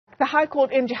The High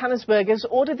Court in Johannesburg has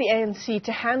ordered the ANC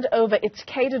to hand over its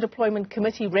cadre deployment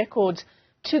committee records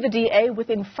to the DA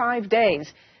within 5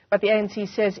 days. But the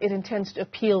ANC says it intends to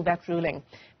appeal that ruling.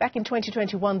 Back in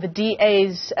 2021, the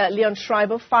DA's Leon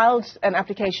Schreiber filed an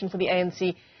application for the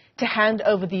ANC to hand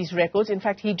over these records. In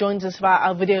fact, he joins us via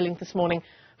our video link this morning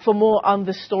for more on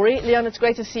the story. Leon, it's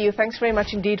great to see you. Thanks very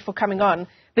much indeed for coming on.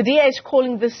 The DA is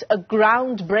calling this a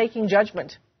groundbreaking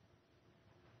judgment.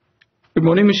 Good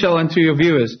morning, Michelle, and to your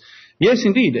viewers. Yes,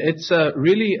 indeed. It's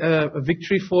really a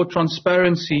victory for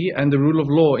transparency and the rule of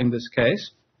law in this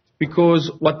case, because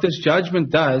what this judgment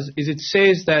does is it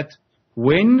says that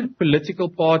when political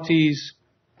parties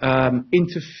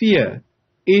interfere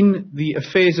in the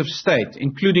affairs of state,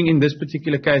 including in this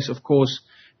particular case, of course,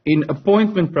 in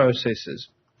appointment processes,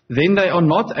 then they are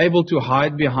not able to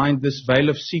hide behind this veil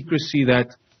of secrecy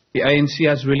that the ANC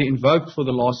has really invoked for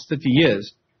the last 30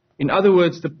 years. In other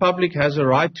words, the public has a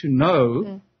right to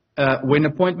know when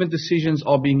appointment decisions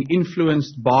are being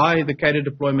influenced by the cadre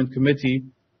deployment committee,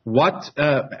 what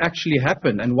actually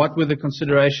happened and what were the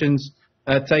considerations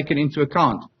taken into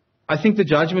account. I think the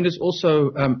judgment is also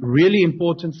really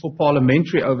important for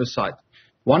parliamentary oversight.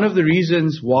 One of the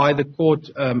reasons why the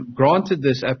court granted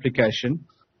this application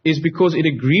is because it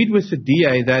agreed with the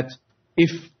DA that if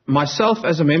myself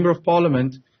as a member of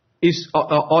parliament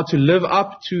are to live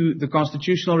up to the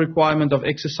constitutional requirement of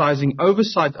exercising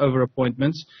oversight over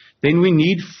appointments, then we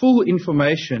need full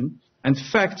information and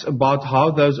facts about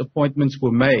how those appointments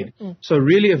were made. So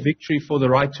really a victory for the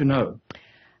right to know.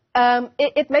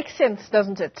 It makes sense,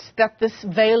 doesn't it, that this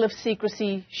veil of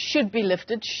secrecy should be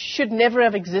lifted, should never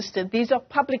have existed. These are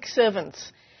public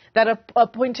servants that are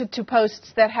appointed to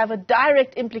posts that have a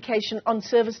direct implication on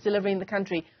service delivery in the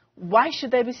country. Why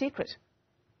should they be secret?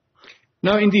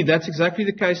 No, indeed, that's exactly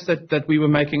the case that we were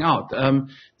making out.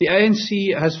 The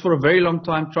ANC has for a very long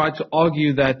time tried to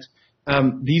argue that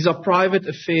these are private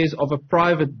affairs of a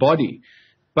private body.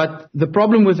 But the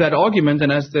problem with that argument,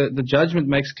 and as the judgment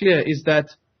makes clear, is that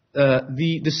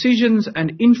the decisions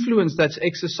and influence that's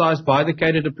exercised by the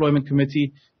cadre deployment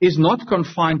committee is not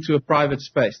confined to a private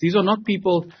space. These are not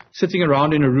people sitting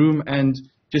around in a room and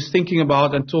just thinking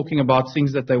about and talking about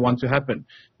things that they want to happen.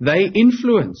 They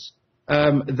influence.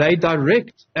 They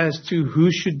direct as to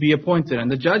who should be appointed.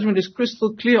 And the judgment is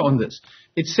crystal clear on this.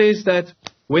 It says that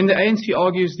when the ANC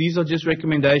argues these are just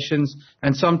recommendations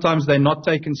and sometimes they're not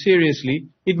taken seriously,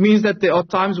 it means that there are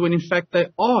times when in fact they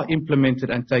are implemented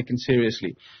and taken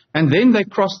seriously. And then they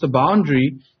cross the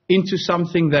boundary into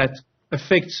something that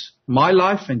affects my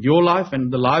life and your life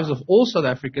and the lives of all South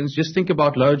Africans. Just think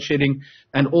about load shedding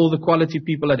and all the quality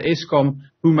people at Eskom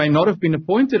who may not have been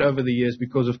appointed over the years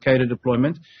because of cadre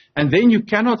deployment. And then you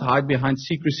cannot hide behind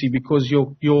secrecy because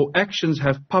your actions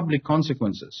have public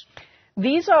consequences.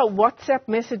 These are WhatsApp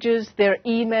messages, they're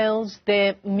emails,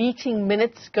 they're meeting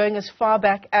minutes going as far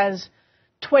back as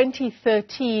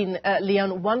 2013,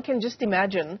 Leon. One can just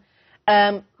imagine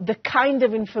the kind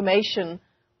of information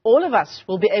all of us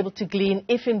will be able to glean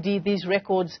if indeed these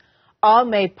records are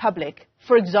made public.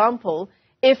 For example,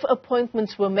 if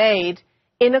appointments were made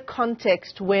in a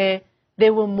context where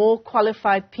there were more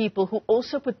qualified people who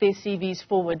also put their CVs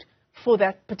forward for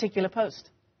that particular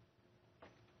post.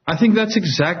 I think that's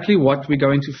exactly what we're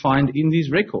going to find in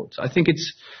these records. I think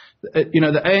it's,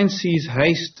 the ANC's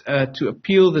haste to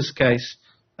appeal this case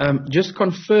just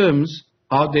confirms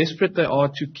how desperate they are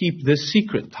to keep this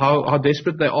secret, how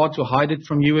desperate they are to hide it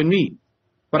from you and me.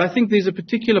 But I think there's a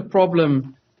particular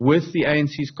problem with the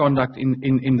ANC's conduct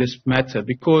in this matter,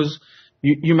 because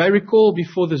you may recall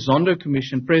before the Zondo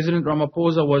Commission, President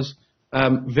Ramaphosa was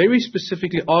very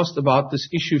specifically asked about this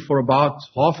issue for about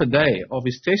half a day of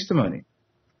his testimony.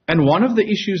 And one of the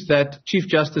issues that Chief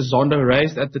Justice Zondo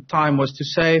raised at the time was to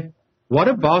say, what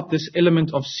about this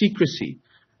element of secrecy?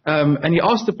 And he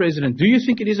asked the president, do you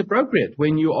think it is appropriate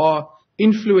when you are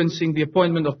influencing the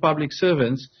appointment of public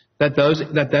servants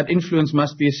that influence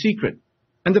must be a secret?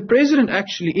 And the president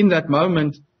actually in that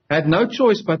moment had no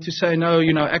choice but to say, no,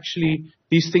 actually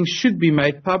these things should be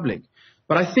made public.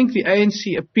 But I think the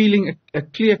ANC appealing a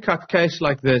clear-cut case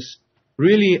like this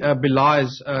really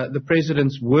belies the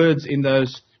president's words in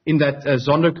that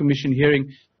Zondo Commission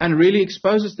hearing and really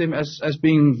exposes them as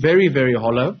being very, very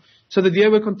hollow. So the DA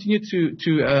will continue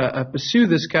to pursue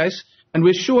this case, and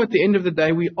we're sure at the end of the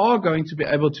day we are going to be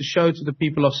able to show to the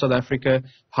people of South Africa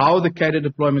how the cadre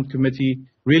deployment committee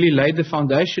really laid the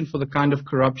foundation for the kind of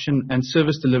corruption and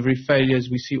service delivery failures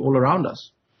we see all around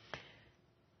us.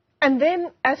 And then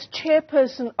as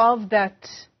chairperson of that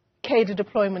cadre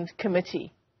deployment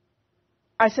committee,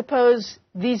 I suppose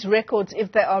these records,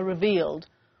 if they are revealed,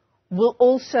 will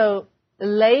also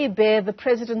lay bare the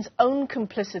president's own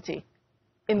complicity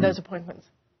in those appointments?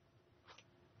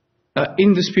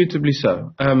 Indisputably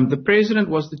so. The president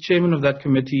was the chairman of that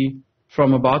committee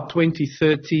from about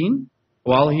 2013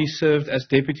 while he served as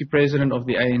deputy president of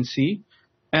the ANC.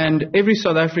 And every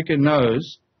South African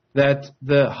knows that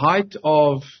the height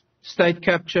of state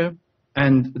capture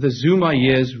and the Zuma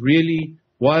years really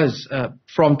was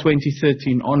from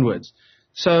 2013 onwards.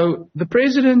 So the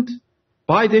president,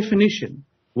 by definition,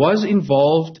 was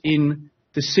involved in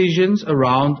decisions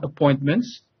around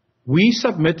appointments. We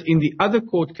submit in the other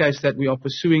court case that we are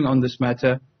pursuing on this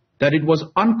matter that it was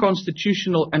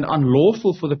unconstitutional and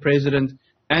unlawful for the president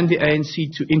and the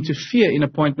ANC to interfere in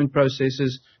appointment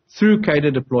processes through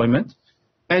cadre deployment.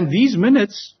 And these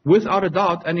minutes, without a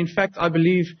doubt, and in fact I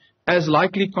believe as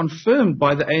likely confirmed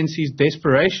by the ANC's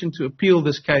desperation to appeal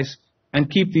this case and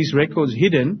keep these records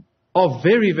hidden, are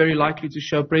very, very likely to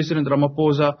show President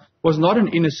Ramaphosa was not an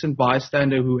innocent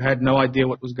bystander who had no idea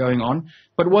what was going on,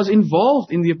 but was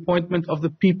involved in the appointment of the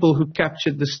people who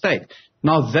captured the state.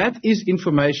 Now that is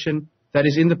information that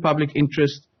is in the public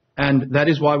interest, and that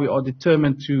is why we are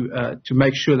determined to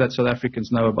make sure that South Africans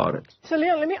know about it. So,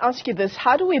 Leon, let me ask you this.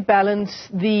 How do we balance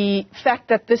the fact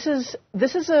that this is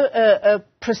a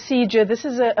procedure, this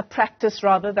is a practice,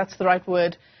 rather, that's the right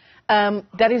word,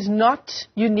 that is not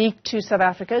unique to South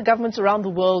Africa? Governments around the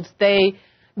world, they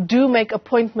do make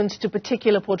appointments to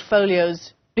particular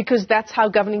portfolios because that's how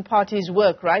governing parties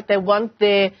work, right? They want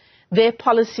their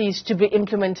policies to be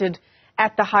implemented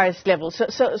at the highest level.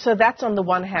 So that's on the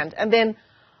one hand. And then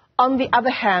on the other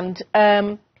hand,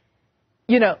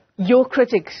 your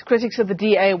critics of the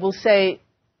DA will say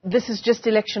this is just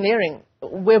electioneering.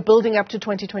 We're building up to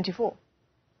 2024.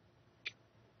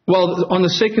 Well, on the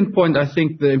second point, I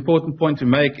think the important point to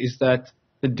make is that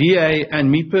the DA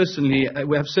and me personally,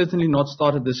 we have certainly not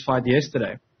started this fight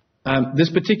yesterday.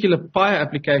 This particular PIA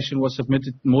application was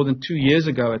submitted more than 2 years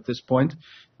ago at this point,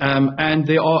 and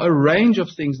there are a range of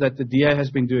things that the DA has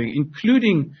been doing,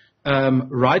 including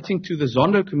writing to the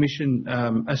Zondo Commission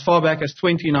as far back as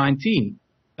 2019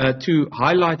 to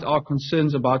highlight our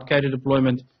concerns about cadre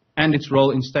deployment and its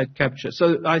role in state capture.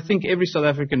 So I think every South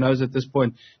African knows at this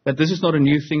point that this is not a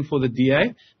new thing for the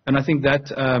DA, and I think that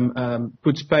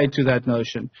puts paid to that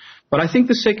notion. But I think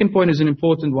the second point is an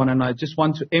important one, and I just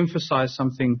want to emphasize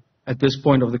something at this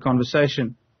point of the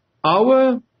conversation.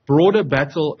 Our broader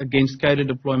battle against cadre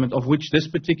deployment, of which this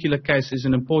particular case is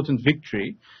an important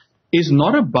victory, is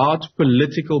not about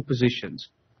political positions.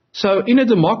 So in a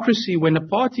democracy, when a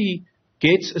party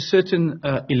gets a certain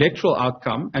electoral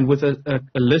outcome, and with a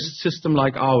list system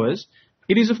like ours,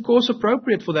 it is of course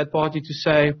appropriate for that party to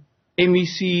say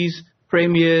MECs,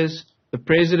 premiers, the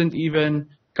president even,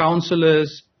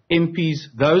 councillors,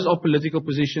 MPs, those are political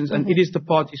positions, and it is the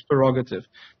party's prerogative.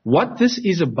 What this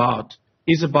is about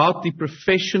the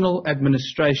professional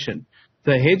administration.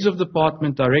 The heads of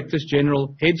department, directors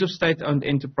general, heads of state-owned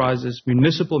enterprises,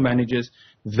 municipal managers,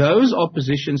 those are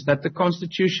positions that the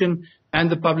Constitution and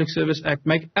the Public Service Act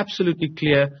make absolutely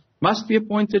clear must be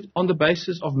appointed on the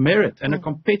basis of merit and a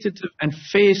competitive and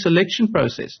fair selection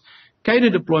process. Cadre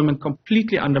deployment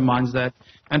completely undermines that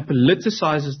and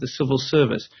politicizes the civil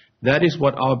service. That is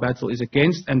what our battle is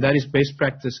against, and that is best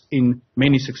practice in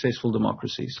many successful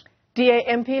democracies. DA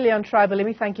MP Leon Schreiber, let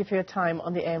me thank you for your time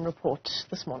on the AM Report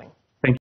this morning.